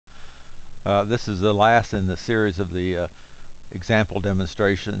This is the last in the series of the example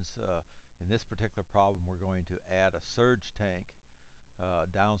demonstrations. In this particular problem, we're going to add a surge tank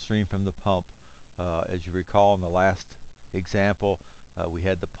downstream from the pump. As you recall, in the last example, we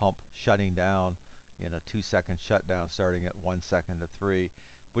had the pump shutting down in a 2-second shutdown starting at 1 second to 3,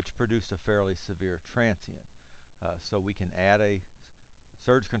 which produced a fairly severe transient. So we can add a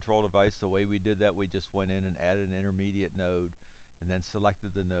surge control device. The way we did that, we just went in and added an intermediate node and then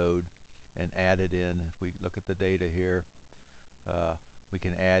selected the node and added in. If we look at the data here, we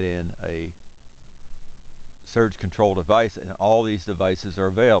can add in a surge control device, and all these devices are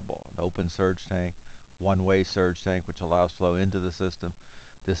available. An open surge tank, one-way surge tank, which allows flow into the system.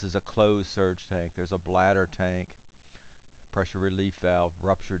 This is a closed surge tank. There's a bladder tank, pressure relief valve,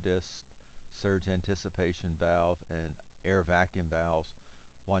 rupture disc, surge anticipation valve, and air vacuum valves,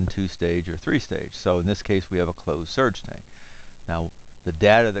 1, 2-stage, or 3-stage. So in this case, we have a closed surge tank. Now, the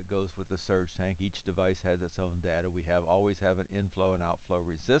data that goes with the surge tank, each device has its own data. We always have an inflow and outflow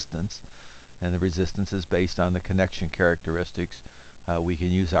resistance, and the resistance is based on the connection characteristics. We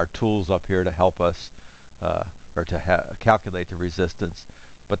can use our tools up here to help us or to calculate the resistance,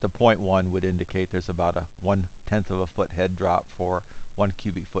 but the 0.1 would indicate there's about a 1/10 of a foot head drop for 1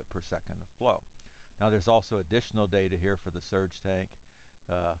 cubic foot per second of flow. Now there's also additional data here for the surge tank,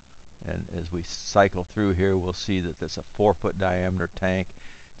 and as we cycle through here, we'll see that there's a 4-foot diameter tank.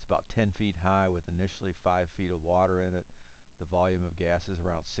 It's about 10 feet high with initially 5 feet of water in it. The volume of gas is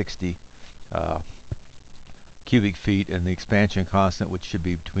around 60 cubic feet, and the expansion constant, which should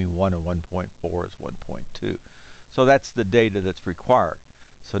be between 1 and 1.4, is 1.2. So that's the data that's required.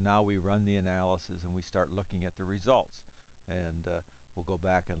 So now we run the analysis and we start looking at the results, and we'll go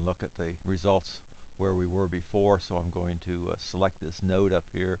back and look at the results where we were before. So I'm going to select this node up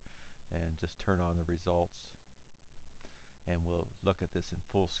here and just turn on the results, and we'll look at this in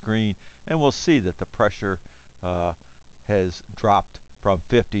full screen, and we'll see that the pressure has dropped from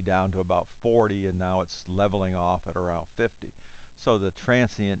 50 down to about 40, and now it's leveling off at around 50. So the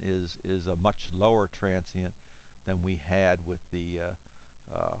transient is a much lower transient than we had with the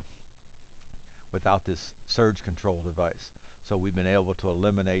without this surge control device. So we've been able to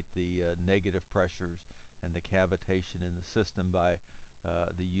eliminate the negative pressures and the cavitation in the system by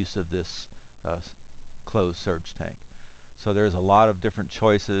the use of this closed surge tank. So there's a lot of different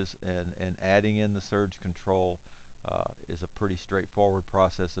choices, and adding in the surge control is a pretty straightforward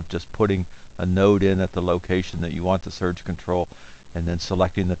process of just putting a node in at the location that you want the surge control, and then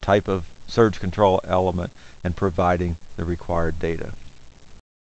selecting the type of surge control element and providing the required data.